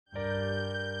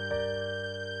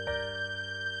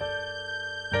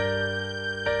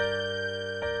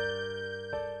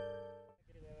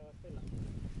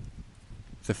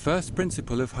The first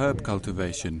principle of herb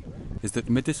cultivation is that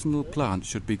medicinal plants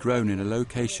should be grown in a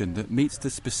location that meets the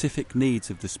specific needs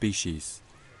of the species.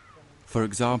 For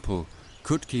example,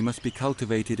 Kutki must be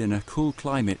cultivated in a cool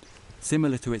climate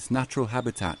similar to its natural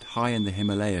habitat high in the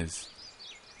Himalayas.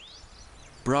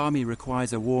 Brahmi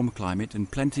requires a warm climate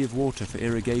and plenty of water for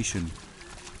irrigation,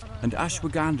 and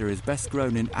ashwagandha is best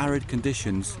grown in arid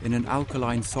conditions in an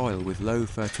alkaline soil with low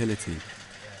fertility.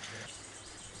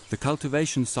 The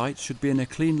cultivation site should be in a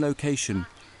clean location,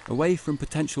 away from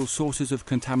potential sources of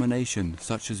contamination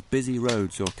such as busy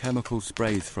roads or chemical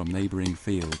sprays from neighbouring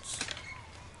fields.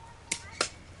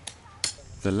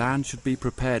 The land should be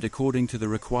prepared according to the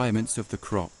requirements of the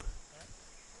crop.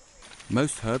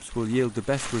 Most herbs will yield the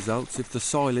best results if the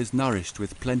soil is nourished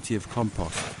with plenty of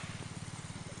compost.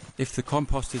 If the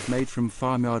compost is made from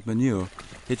farmyard manure,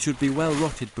 it should be well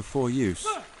rotted before use,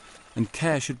 and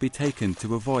care should be taken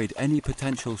to avoid any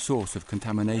potential source of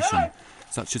contamination,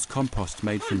 such as compost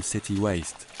made from city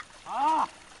waste.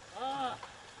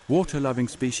 Water-loving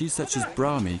species such as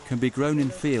Brahmi can be grown in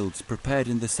fields prepared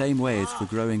in the same way as for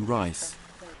growing rice.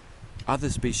 Other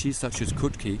species such as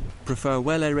Kutki prefer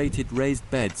well-aerated raised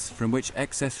beds from which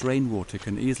excess rainwater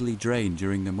can easily drain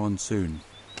during the monsoon.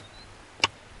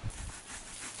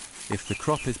 If the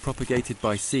crop is propagated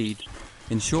by seed,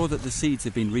 ensure that the seeds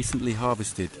have been recently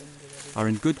harvested, are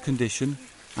in good condition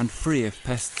and free of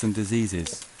pests and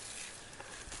diseases.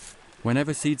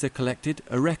 Whenever seeds are collected,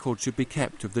 a record should be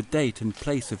kept of the date and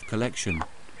place of collection.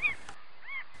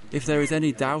 If there is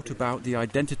any doubt about the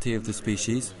identity of the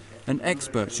species, an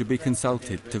expert should be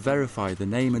consulted to verify the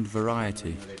name and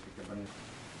variety.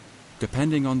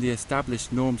 Depending on the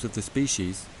established norms of the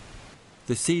species,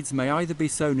 the seeds may either be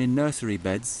sown in nursery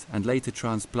beds and later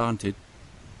transplanted,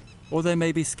 or they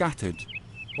may be scattered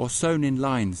or sown in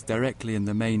lines directly in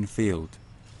the main field.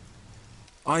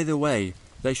 Either way,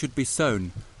 they should be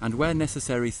sown and where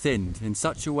necessary thinned in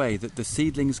such a way that the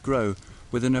seedlings grow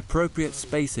with an appropriate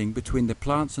spacing between the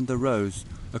plants and the rows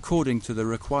according to the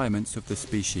requirements of the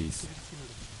species.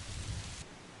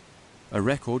 A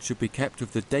record should be kept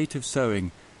of the date of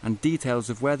sowing and details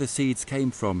of where the seeds came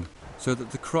from so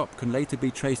that the crop can later be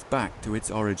traced back to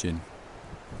its origin.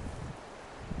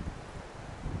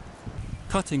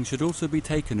 Cutting should also be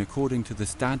taken according to the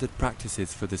standard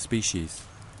practices for the species.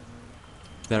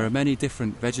 There are many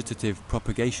different vegetative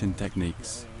propagation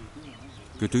techniques.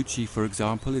 Guduchi, for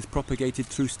example, is propagated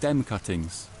through stem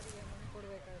cuttings.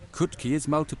 Kutki is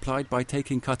multiplied by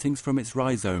taking cuttings from its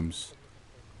rhizomes.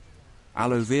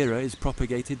 Aloe vera is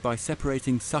propagated by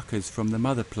separating suckers from the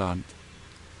mother plant.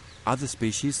 Other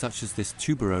species, such as this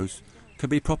tuberose, can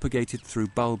be propagated through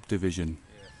bulb division.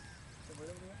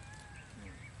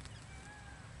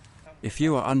 If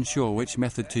you are unsure which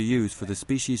method to use for the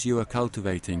species you are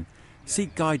cultivating,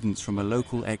 seek guidance from a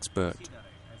local expert.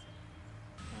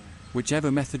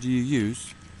 Whichever method you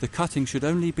use, the cutting should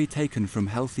only be taken from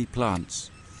healthy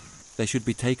plants. They should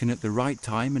be taken at the right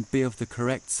time and be of the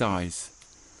correct size.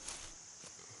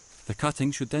 The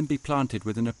cutting should then be planted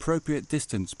with an appropriate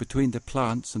distance between the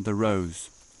plants and the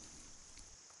rows.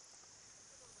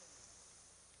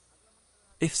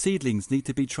 If seedlings need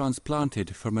to be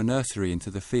transplanted from a nursery into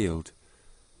the field,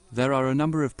 there are a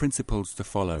number of principles to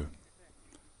follow.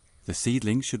 The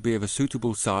seedlings should be of a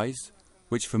suitable size,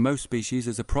 which for most species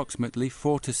is approximately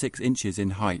 4 to 6 inches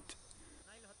in height.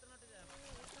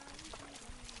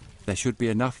 There should be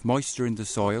enough moisture in the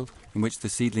soil in which the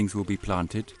seedlings will be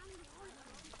planted,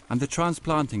 and the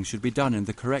transplanting should be done in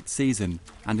the correct season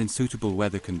and in suitable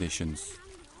weather conditions.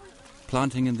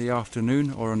 Planting in the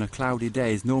afternoon or on a cloudy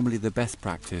day is normally the best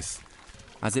practice,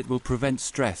 as it will prevent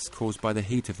stress caused by the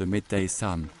heat of the midday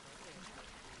sun.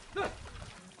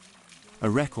 A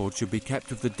record should be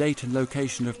kept of the date and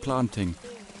location of planting,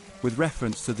 with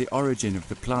reference to the origin of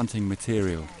the planting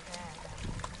material.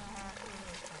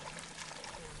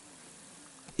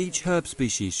 Each herb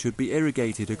species should be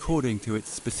irrigated according to its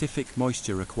specific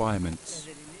moisture requirements.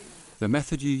 The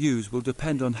method you use will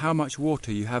depend on how much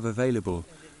water you have available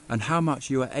and how much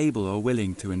you are able or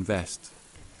willing to invest.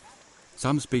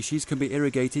 Some species can be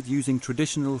irrigated using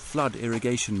traditional flood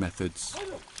irrigation methods.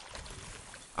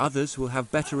 Others will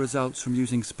have better results from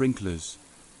using sprinklers.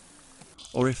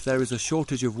 Or if there is a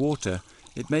shortage of water,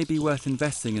 it may be worth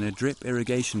investing in a drip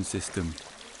irrigation system.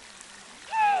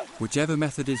 Whichever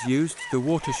method is used, the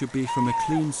water should be from a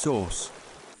clean source,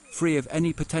 free of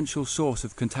any potential source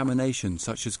of contamination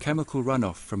such as chemical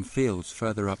runoff from fields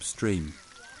further upstream.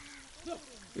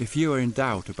 If you are in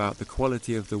doubt about the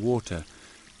quality of the water,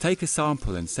 take a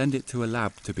sample and send it to a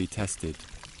lab to be tested.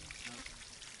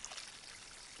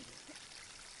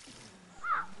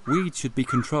 Weeds should be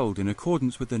controlled in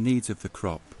accordance with the needs of the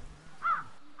crop.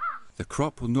 The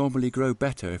crop will normally grow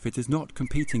better if it is not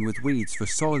competing with weeds for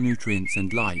soil nutrients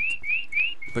and light.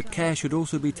 But care should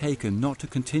also be taken not to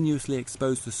continuously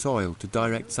expose the soil to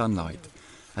direct sunlight,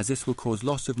 as this will cause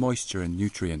loss of moisture and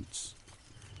nutrients.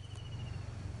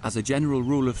 As a general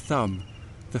rule of thumb,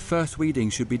 the first weeding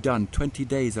should be done 20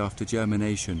 days after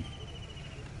germination.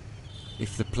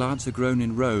 If the plants are grown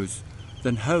in rows,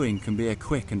 then hoeing can be a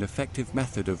quick and effective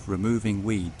method of removing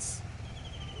weeds.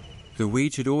 The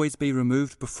weeds should always be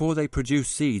removed before they produce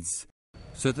seeds,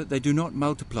 so that they do not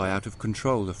multiply out of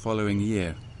control the following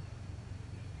year.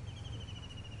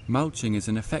 Mulching is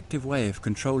an effective way of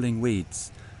controlling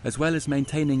weeds, as well as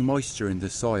maintaining moisture in the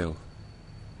soil.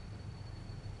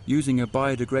 Using a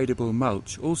biodegradable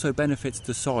mulch also benefits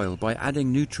the soil by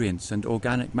adding nutrients and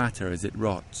organic matter as it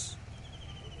rots.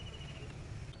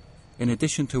 In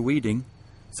addition to weeding,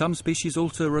 some species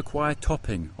also require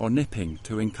topping or nipping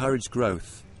to encourage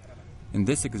growth. In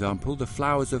this example, the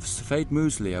flowers of Safed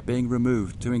muesli are being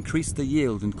removed to increase the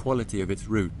yield and quality of its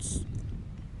roots.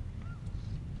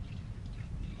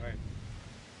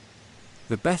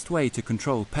 The best way to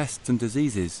control pests and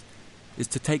diseases is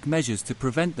to take measures to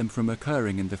prevent them from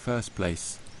occurring in the first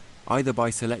place, either by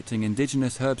selecting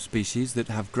indigenous herb species that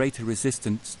have greater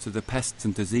resistance to the pests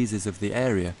and diseases of the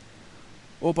area,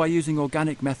 or by using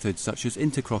organic methods such as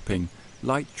intercropping,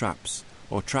 light traps,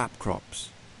 or trap crops.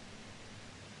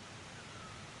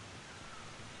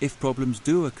 If problems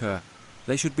do occur,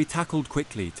 they should be tackled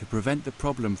quickly to prevent the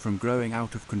problem from growing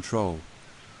out of control.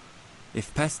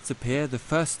 If pests appear, the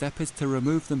first step is to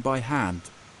remove them by hand.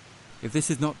 If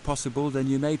this is not possible, then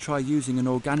you may try using an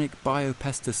organic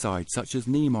biopesticide such as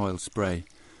neem oil spray,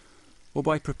 or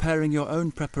by preparing your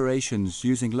own preparations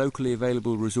using locally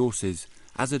available resources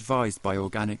as advised by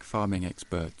organic farming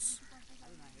experts.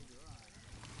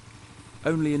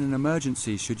 Only in an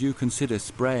emergency should you consider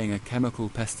spraying a chemical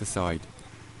pesticide,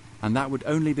 and that would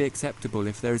only be acceptable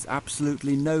if there is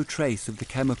absolutely no trace of the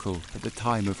chemical at the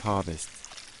time of harvest.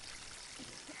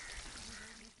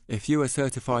 If you are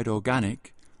certified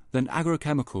organic, then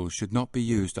agrochemicals should not be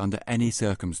used under any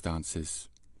circumstances.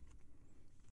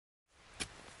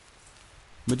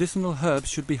 Medicinal herbs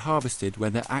should be harvested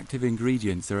when their active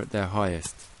ingredients are at their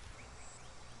highest.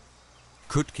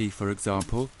 Kutki, for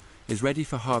example, is ready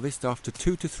for harvest after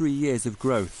 2 to 3 years of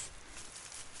growth,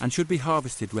 and should be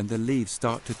harvested when the leaves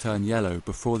start to turn yellow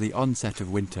before the onset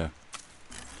of winter.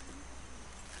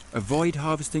 Avoid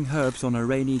harvesting herbs on a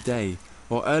rainy day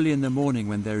or early in the morning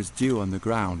when there is dew on the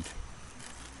ground.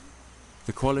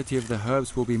 The quality of the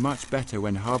herbs will be much better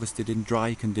when harvested in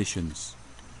dry conditions.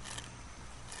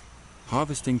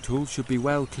 Harvesting tools should be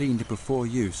well cleaned before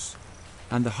use,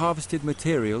 and the harvested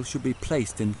material should be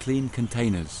placed in clean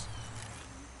containers.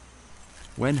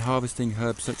 When harvesting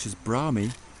herbs such as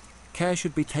brahmi, care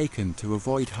should be taken to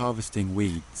avoid harvesting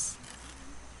weeds.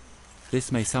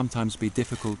 This may sometimes be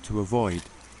difficult to avoid,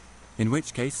 in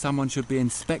which case someone should be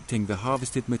inspecting the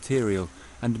harvested material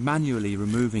and manually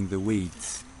removing the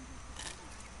weeds.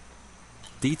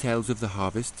 Details of the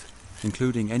harvest,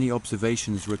 including any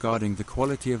observations regarding the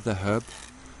quality of the herb,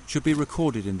 should be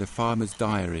recorded in the farmer's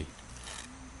diary.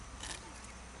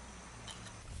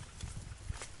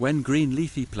 When green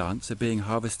leafy plants are being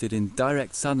harvested in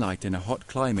direct sunlight in a hot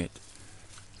climate,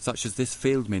 such as this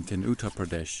field mint in Uttar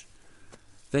Pradesh,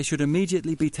 they should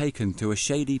immediately be taken to a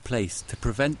shady place to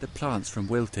prevent the plants from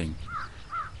wilting,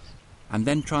 and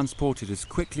then transported as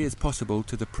quickly as possible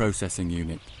to the processing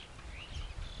unit.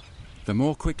 The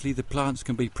more quickly the plants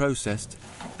can be processed,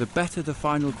 the better the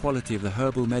final quality of the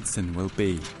herbal medicine will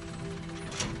be.